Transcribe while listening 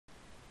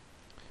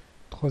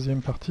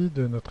troisième partie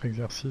de notre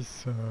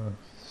exercice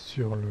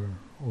sur le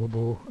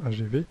robot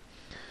AGV.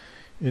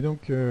 Et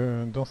donc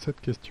dans cette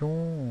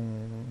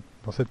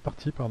dans cette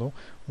partie,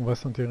 on va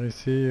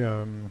s'intéresser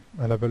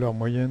à la valeur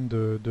moyenne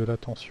de la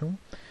tension,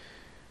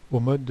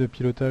 au mode de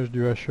pilotage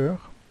du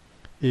hacheur,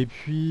 et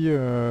puis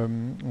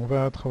on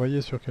va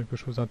travailler sur quelque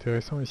chose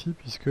d'intéressant ici,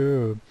 puisque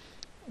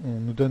on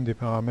nous donne des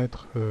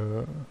paramètres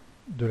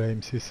de la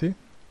MCC.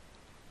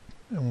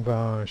 On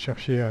va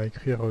chercher à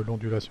écrire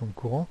l'ondulation de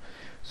courant,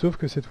 sauf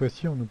que cette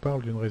fois-ci on nous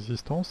parle d'une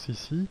résistance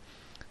ici,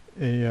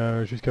 et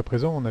jusqu'à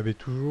présent on avait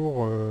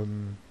toujours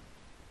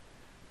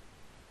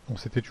on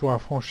s'était toujours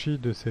affranchi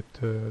de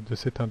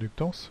cette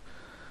inductance,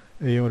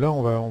 et là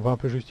on va un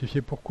peu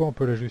justifier pourquoi on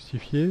peut la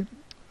justifier,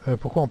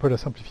 pourquoi on peut la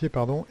simplifier,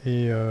 pardon,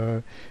 et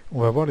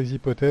on va voir les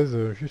hypothèses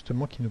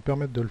justement qui nous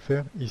permettent de le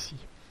faire ici.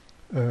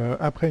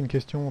 Après, une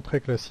question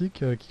très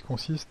classique qui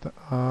consiste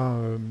à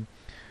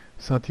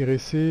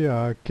s'intéresser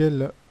à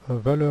quelle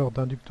valeur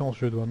d'inductance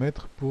je dois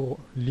mettre pour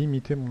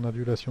limiter mon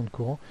ondulation de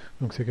courant.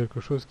 Donc c'est quelque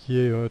chose qui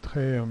est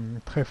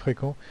très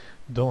fréquent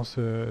dans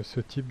ce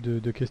type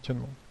de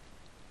questionnement.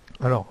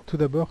 Alors tout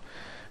d'abord,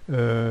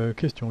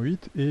 question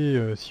 8, et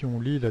si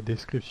on lit la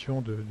description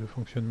de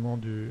fonctionnement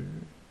du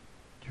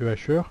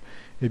hacheur,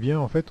 eh bien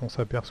en fait on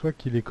s'aperçoit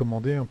qu'il est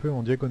commandé un peu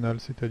en diagonale,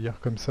 c'est-à-dire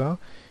comme ça,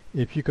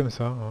 et puis comme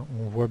ça, hein.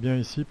 On voit bien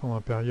ici pendant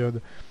la période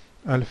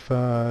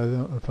alpha,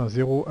 enfin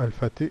 0,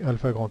 alpha t,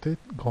 alpha grand T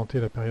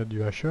la période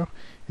du hacheur,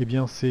 eh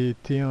bien c'est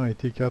T1 et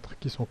T4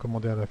 qui sont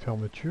commandés à la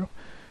fermeture,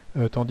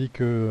 tandis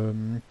que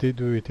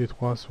T2 et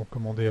T3 sont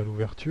commandés à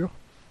l'ouverture.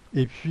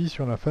 Et puis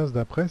sur la phase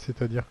d'après,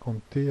 c'est-à-dire quand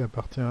T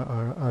appartient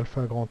à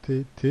alpha grand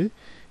T,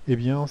 eh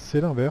bien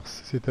c'est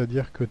l'inverse,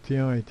 c'est-à-dire que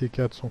T1 et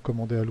T4 sont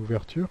commandés à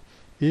l'ouverture,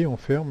 et on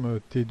ferme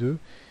T2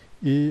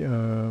 et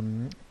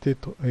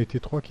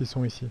T3 qui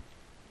sont ici.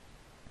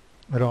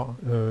 Alors,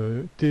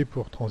 T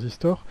pour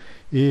transistor,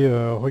 et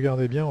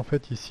regardez bien, en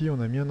fait, ici,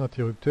 on a mis un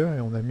interrupteur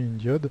et on a mis une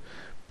diode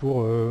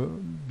pour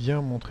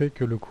bien montrer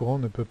que le courant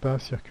ne peut pas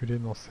circuler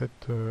dans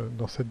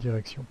cette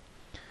direction.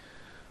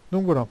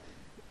 Donc voilà.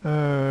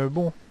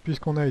 Bon,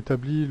 puisqu'on a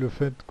établi le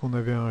fait qu'on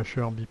avait un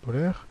hacheur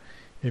bipolaire,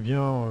 eh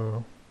bien,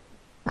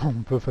 on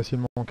peut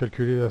facilement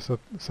calculer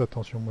sa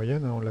tension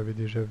moyenne, hein, on l'avait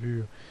déjà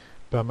vu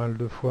pas mal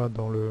de fois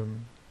dans le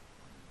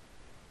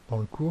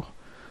cours.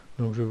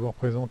 Donc je vous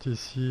représente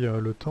ici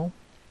le temps.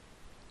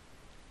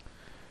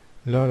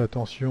 Là, la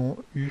tension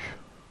U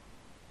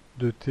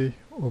de T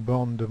aux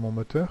bornes de mon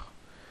moteur.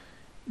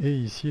 Et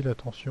ici, la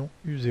tension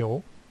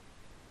U0.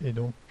 Et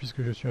donc,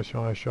 puisque je suis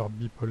sur un hacheur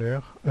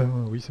bipolaire,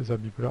 oui c'est ça,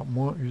 bipolaire,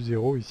 moins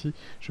U0 ici,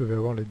 je vais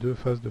avoir les deux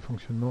phases de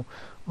fonctionnement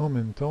en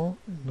même temps.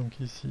 Donc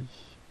ici,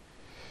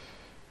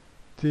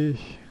 T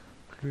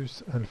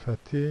plus alpha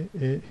T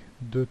et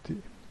 2T.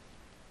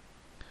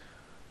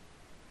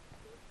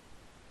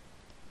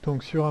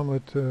 Donc sur un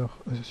moteur,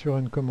 sur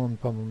une commande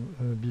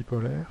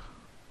bipolaire,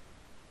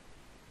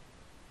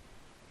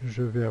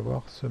 je vais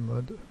avoir ce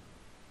mode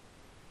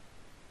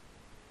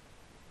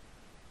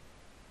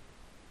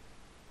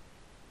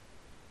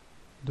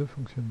de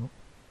fonctionnement.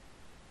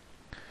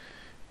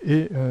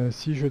 Et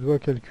si je dois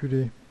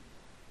calculer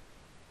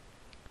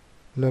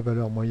la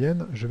valeur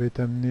moyenne, je vais être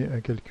amené à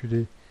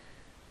calculer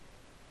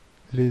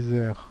les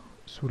airs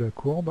sous la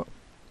courbe,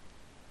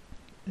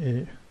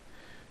 et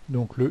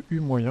donc le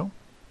U moyen,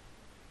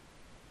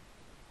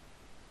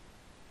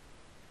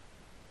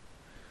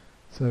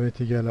 ça va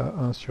être égal à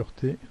 1 sur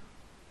T,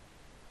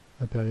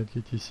 la période qui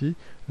est ici,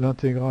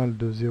 l'intégrale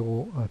de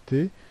 0 à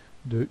T,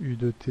 de U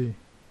de T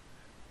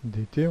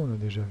dt, on a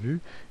déjà vu,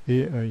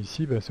 et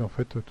ici c'est en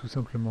fait tout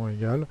simplement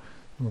égal,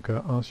 donc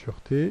à 1 sur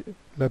T,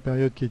 la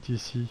période qui est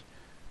ici,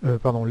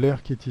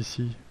 l'air qui est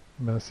ici,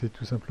 c'est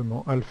tout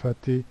simplement alpha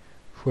T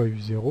fois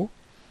U0,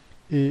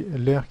 et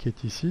l'air qui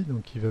est ici,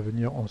 donc qui va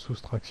venir en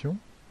soustraction,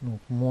 donc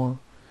moins,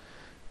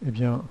 eh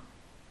bien,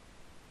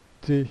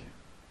 T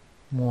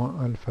moins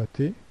alpha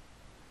T,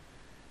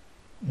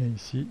 et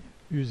ici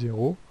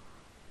U0.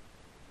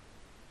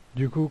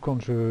 Du coup, quand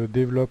je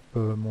développe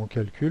mon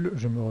calcul,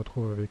 je me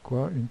retrouve avec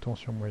quoi? Une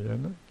tension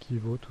moyenne qui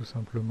vaut tout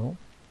simplement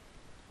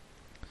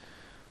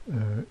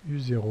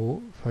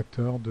U0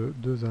 facteur de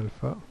 2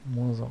 alpha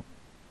moins 1.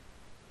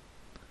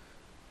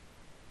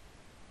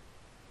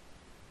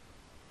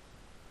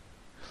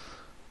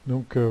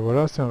 Donc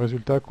voilà, c'est un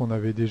résultat qu'on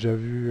avait déjà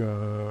vu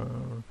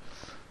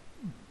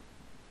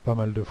pas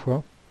mal de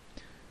fois.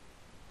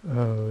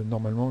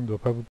 Normalement, on ne doit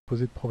pas vous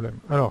poser de problème.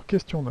 Alors,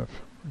 question 9.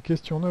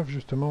 Question 9,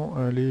 justement,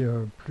 elle est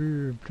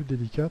plus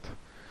délicate.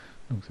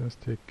 Donc ça,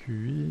 c'était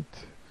Q8,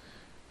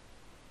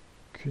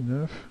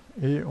 Q9,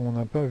 et on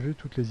n'a pas vu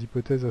toutes les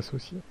hypothèses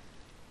associées.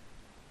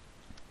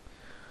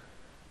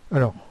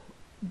 Alors,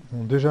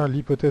 bon, déjà,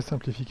 l'hypothèse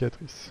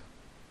simplificatrice.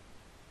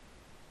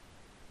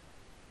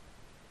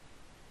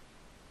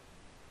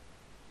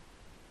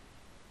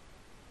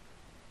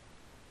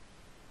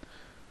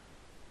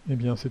 Eh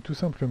bien, c'est tout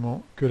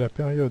simplement que la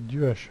période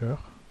du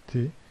hacheur,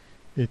 T,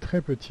 est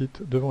très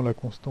petite devant la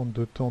constante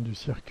de temps du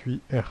circuit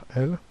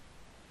RL,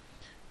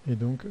 et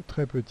donc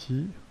très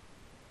petit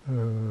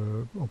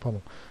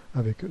pardon,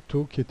 avec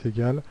taux qui est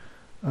égal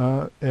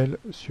à L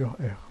sur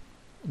R.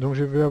 Donc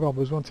je vais avoir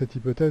besoin de cette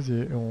hypothèse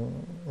et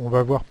on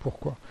va voir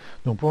pourquoi.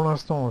 Donc pour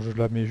l'instant, je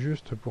la mets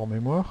juste pour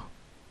mémoire.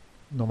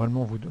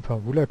 Normalement,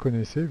 vous la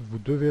connaissez, vous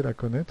devez la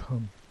connaître.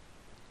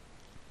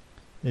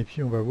 Et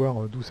puis on va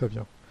voir d'où ça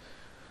vient.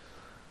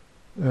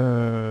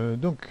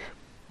 Donc,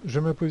 je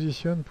me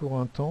positionne pour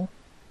un temps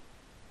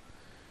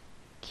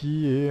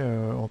qui est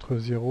entre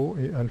 0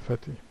 et alpha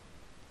t.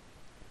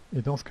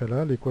 Et dans ce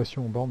cas-là,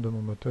 l'équation borne de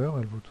mon moteur,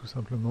 elle vaut tout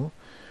simplement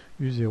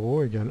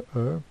U0 égale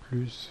E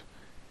plus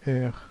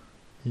R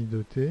I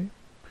de t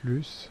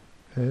plus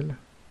L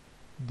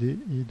di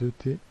de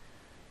t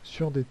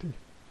sur dt.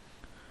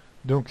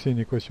 Donc c'est une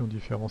équation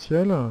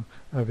différentielle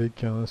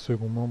avec un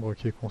second membre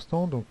qui est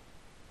constant. Donc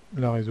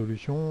la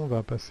résolution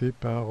va passer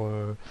par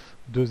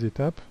deux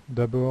étapes.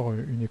 D'abord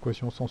une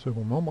équation sans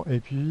second membre et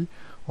puis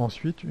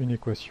ensuite une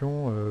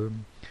équation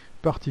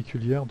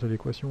particulière de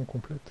l'équation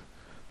complète.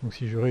 Donc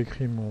si je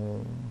réécris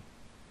mon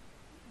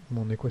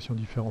équation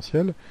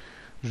différentielle,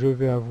 je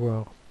vais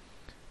avoir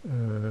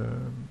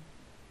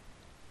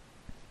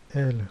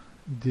L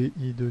di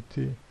de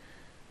t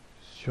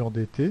sur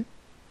dt.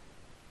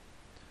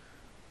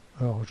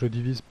 Alors je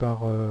divise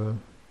par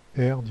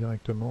R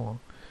directement,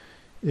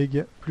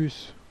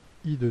 plus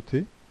I de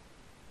t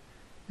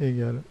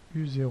égale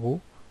U0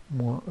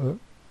 moins E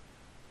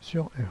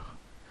sur R.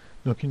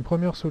 Donc une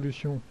première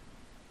solution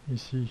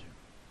ici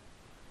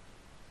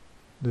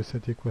de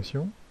cette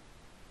équation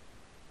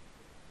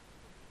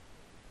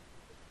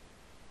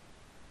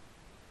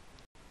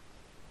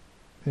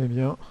eh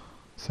bien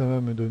ça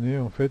va me donner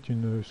en fait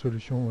une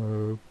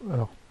solution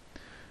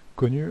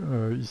connue.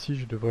 Ici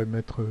je devrais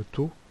mettre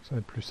taux, ça va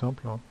être plus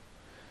simple, hein.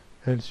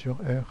 L sur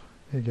R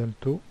égale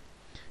taux.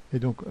 Et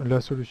donc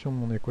la solution de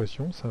mon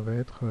équation, ça va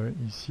être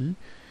ici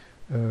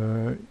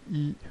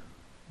I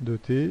de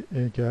t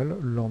égale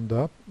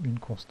lambda, une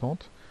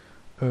constante,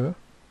 E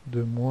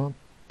de moins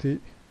t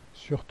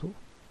sur taux.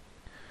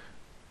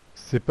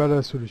 C'est pas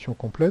la solution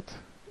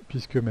complète,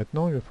 puisque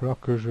maintenant il va falloir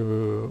que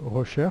je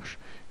recherche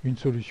une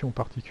solution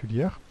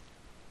particulière.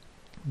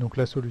 Donc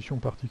la solution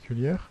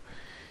particulière,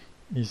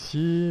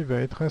 ici, va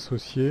être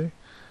associée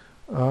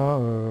à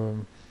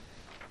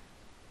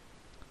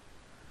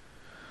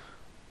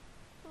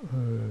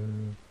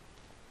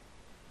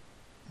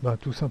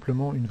tout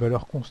simplement une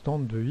valeur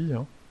constante de i,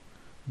 hein.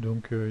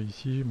 Donc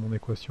ici, mon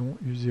équation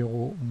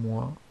U0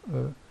 moins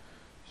E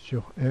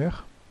sur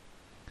R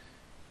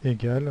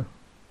égale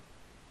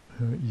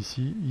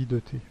ici I de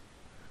t.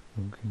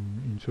 Donc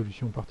une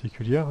solution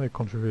particulière, et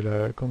quand je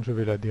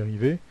vais la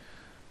dériver,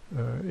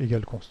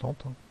 égale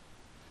constante, hein.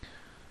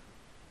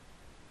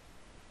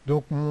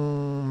 Donc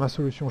ma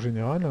solution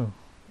générale,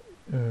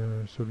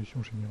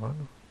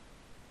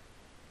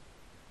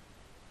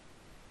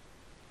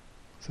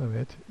 ça va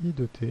être I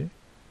de t,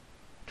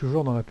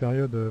 toujours dans la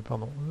période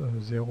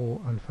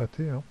 0 alpha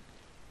t, hein.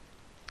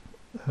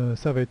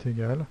 Ça va être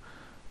égal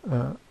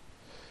à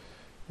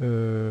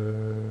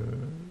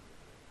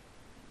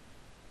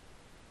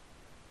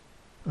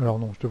alors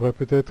non, je devrais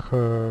peut-être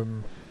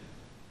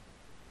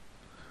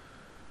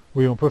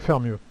oui, on peut faire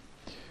mieux.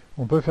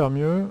 On peut faire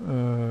mieux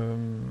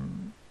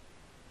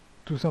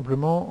tout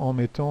simplement en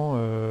mettant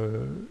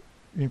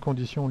une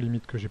condition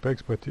limite que j'ai pas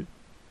exploitée.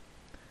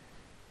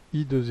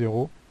 I de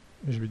 0,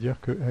 et je vais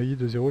dire que à I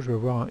de 0, je vais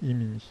avoir un I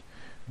mini.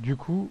 Du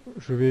coup,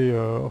 je vais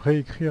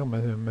réécrire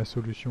ma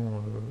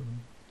solution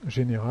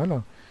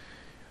générale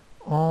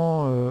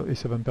et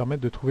ça va me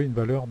permettre de trouver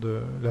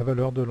la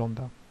valeur de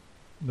lambda.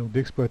 Donc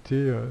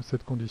d'exploiter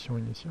cette condition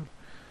initiale.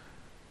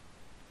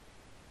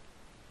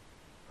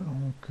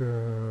 Donc,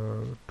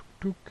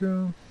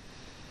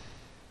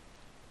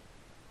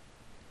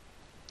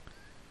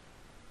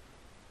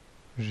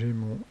 j'ai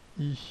mon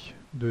I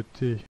de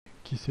t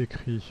qui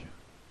s'écrit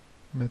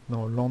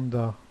maintenant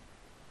lambda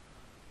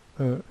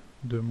E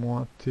de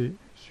moins t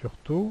sur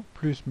taux,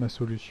 plus ma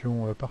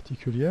solution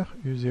particulière,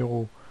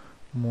 U0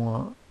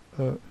 moins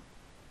E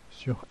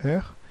sur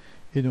R.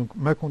 Et donc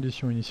ma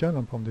condition initiale,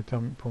 hein, pour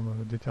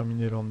me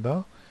déterminer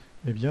lambda,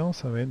 eh bien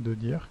ça va être de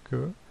dire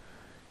que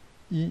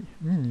I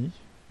mini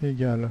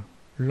égale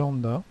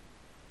lambda,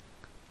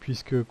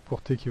 puisque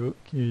pour t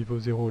qui vaut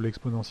 0,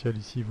 l'exponentielle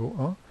ici vaut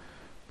 1,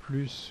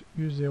 plus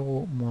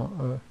U0 moins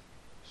E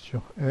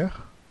sur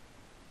R.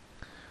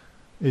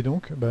 Et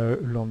donc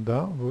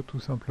lambda vaut tout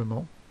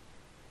simplement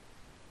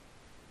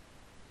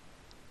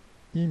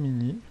I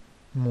mini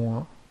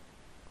moins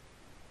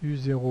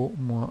U0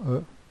 moins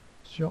E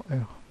sur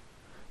R.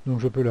 Donc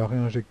je peux la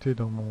réinjecter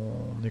dans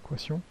mon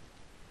équation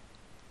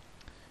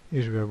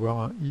et je vais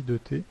avoir un I de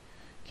t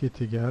qui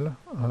est égal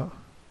à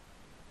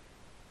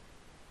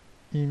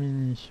I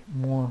mini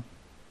moins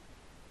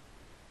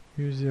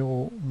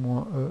U0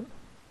 moins E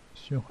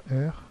sur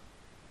R,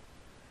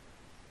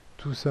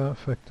 tout ça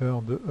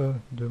facteur de E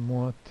de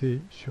moins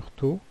t sur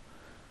taux,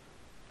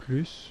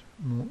 plus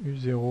mon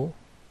U0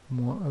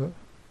 moins E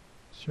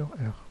sur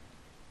R.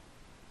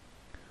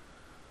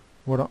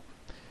 Voilà.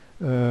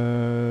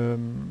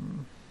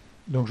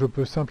 Donc je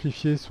peux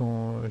simplifier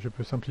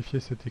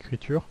cette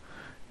écriture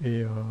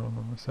et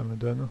ça me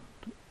donne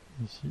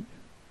ici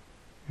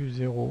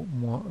U0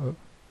 moins E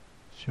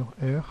sur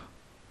R,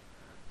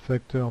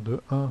 facteur de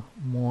 1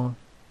 moins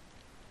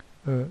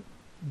E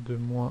de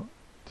moins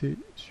T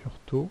sur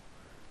taux,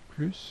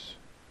 plus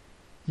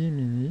I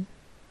mini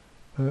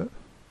E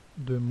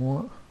de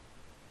moins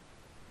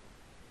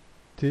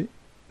T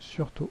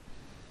sur taux.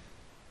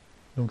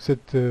 Donc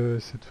cette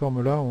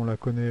forme-là, on la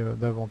connaît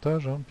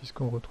davantage, hein,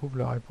 puisqu'on retrouve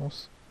la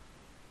réponse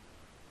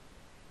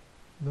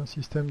d'un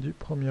système du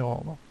premier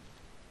ordre.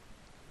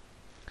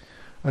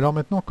 Alors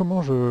maintenant,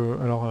 comment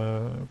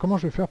je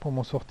vais faire pour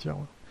m'en sortir?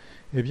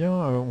 Eh bien,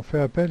 on fait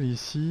appel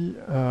ici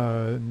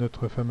à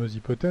notre fameuse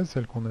hypothèse,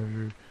 celle qu'on a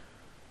vue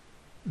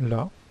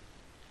là.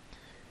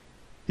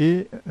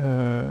 Et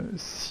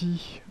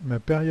si ma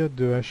période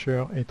de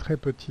hacheur est très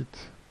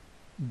petite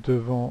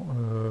devant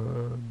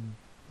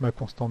ma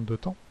constante de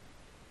temps,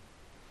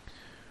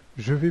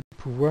 je vais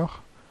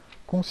pouvoir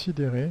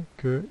considérer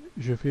que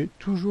je vais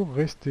toujours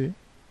rester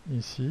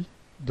ici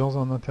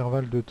dans un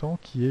intervalle de temps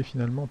qui est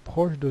finalement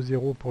proche de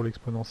 0 pour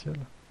l'exponentielle.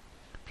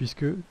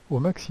 Puisque au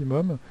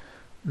maximum,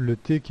 le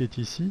t qui est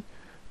ici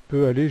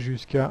peut aller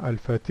jusqu'à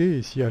alpha t,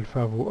 et si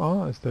alpha vaut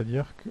 1,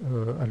 c'est-à-dire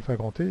alpha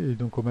grand t, et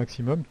donc au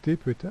maximum, t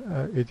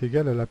est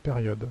égal à la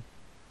période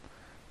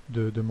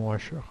de mon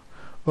hacheur.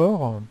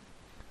 Or,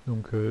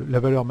 donc, la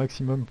valeur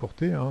maximum pour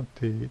t, hein,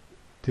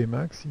 t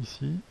max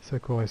ici, ça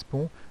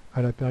correspond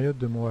à la période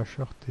de mon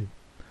hacheur t.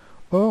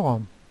 Or,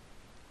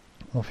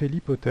 on fait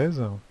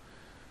l'hypothèse,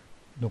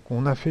 donc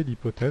on a fait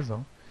l'hypothèse,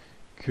 hein,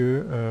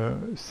 que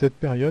cette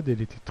période,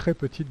 elle était très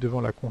petite devant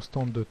la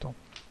constante de temps.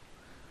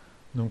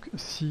 Donc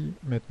si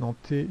maintenant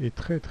t est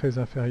très très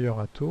inférieur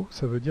à taux,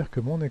 ça veut dire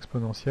que mon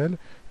exponentielle,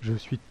 je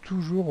suis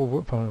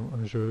toujours,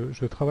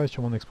 je travaille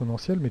sur mon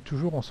exponentielle, mais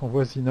toujours en son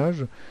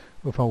voisinage,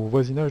 enfin au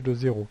voisinage de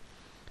 0.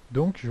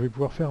 Donc je vais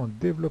pouvoir faire un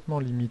développement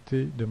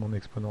limité de mon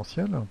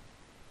exponentielle.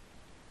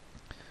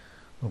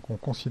 Donc on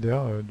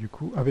considère du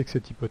coup avec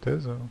cette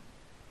hypothèse,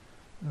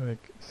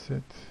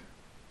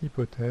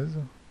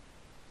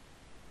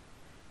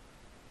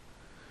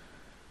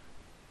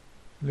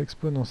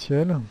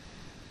 l'exponentielle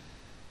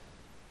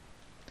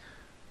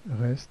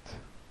reste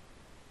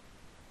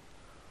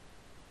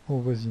au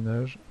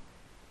voisinage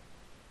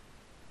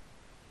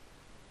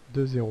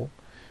de 0.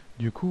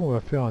 Du coup, on va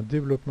faire un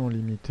développement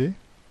limité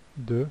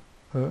de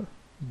E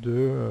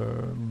de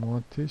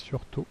moins t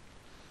sur taux.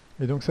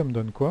 Et donc ça me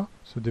donne quoi,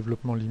 ce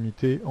développement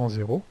limité en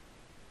 0?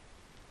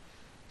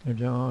 Eh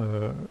bien,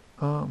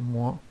 1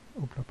 moins,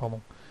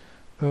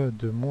 E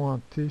de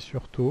moins t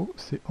sur taux,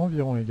 c'est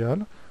environ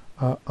égal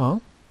à 1,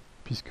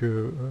 puisque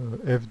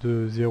f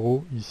de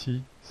 0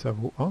 ici, ça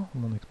vaut 1,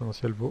 mon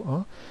exponentielle vaut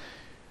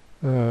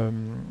 1,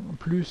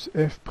 plus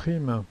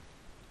f'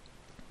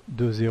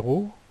 de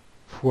 0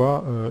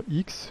 fois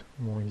x,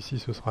 bon ici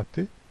ce sera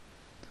t,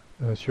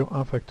 sur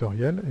 1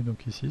 factoriel, et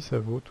donc ici ça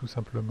vaut tout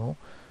simplement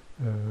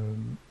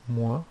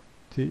moins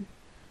t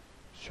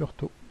sur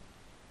taux.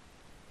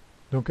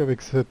 Donc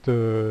avec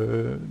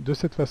de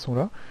cette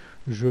façon-là,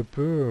 je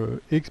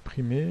peux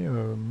exprimer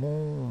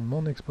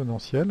mon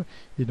exponentielle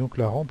et donc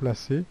la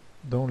remplacer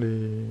dans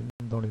les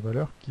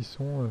valeurs qui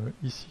sont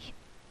ici.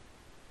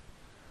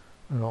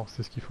 Alors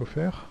c'est ce qu'il faut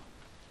faire.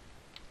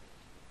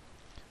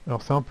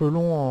 Alors c'est un peu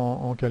long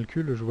en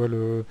calcul, je vois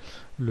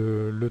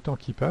le temps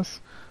qui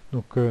passe.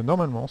 Donc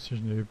normalement, si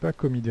je n'ai pas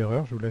commis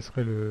d'erreur, je vous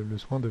laisserai le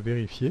soin de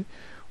vérifier.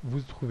 Vous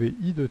trouvez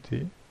I de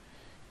t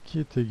qui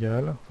est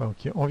égal, enfin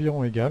qui est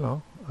environ égal, hein,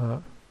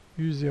 à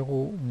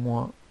U0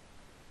 moins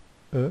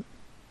E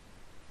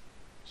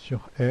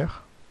sur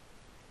R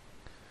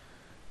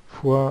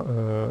fois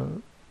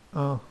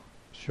 1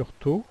 sur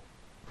taux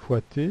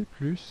fois t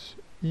plus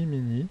I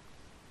mini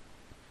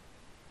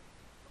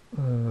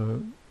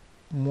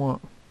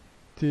moins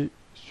t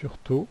sur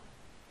taux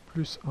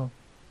plus 1.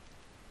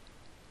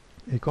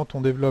 Et quand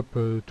on développe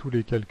tous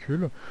les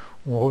calculs,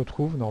 on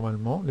retrouve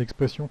normalement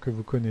l'expression que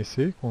vous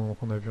connaissez,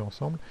 qu'on a vu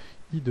ensemble,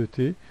 I de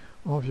t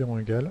environ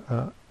égal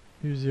à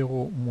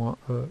U0 moins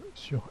E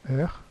sur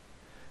R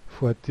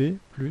fois t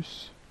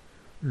plus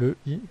le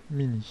I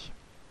mini.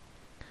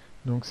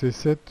 Donc c'est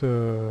cette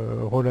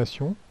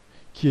relation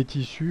qui est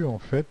issue en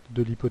fait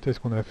de l'hypothèse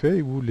qu'on a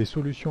fait, où les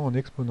solutions en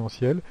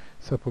exponentielle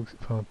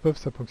peuvent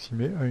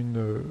s'approximer à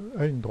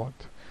une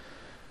droite.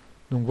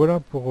 Donc voilà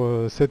pour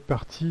cette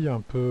partie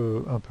un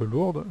peu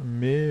lourde,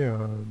 mais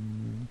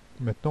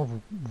maintenant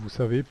vous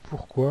savez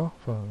pourquoi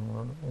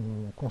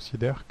on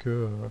considère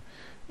que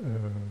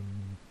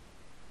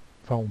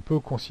on peut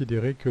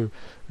considérer que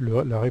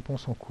la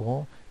réponse en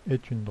courant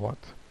est une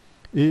droite.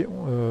 Et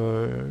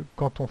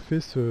quand on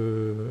fait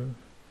ce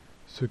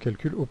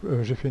calcul,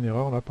 j'ai fait une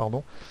erreur là,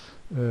 pardon,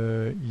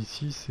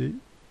 ici c'est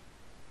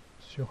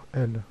sur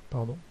L,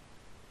 pardon.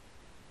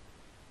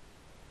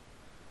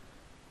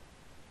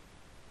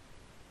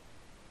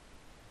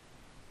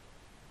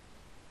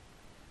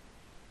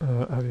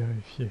 À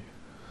vérifier.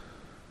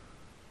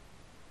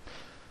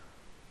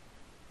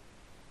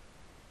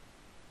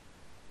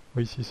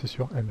 Oui, ici c'est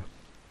sur L.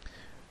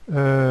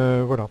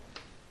 Voilà.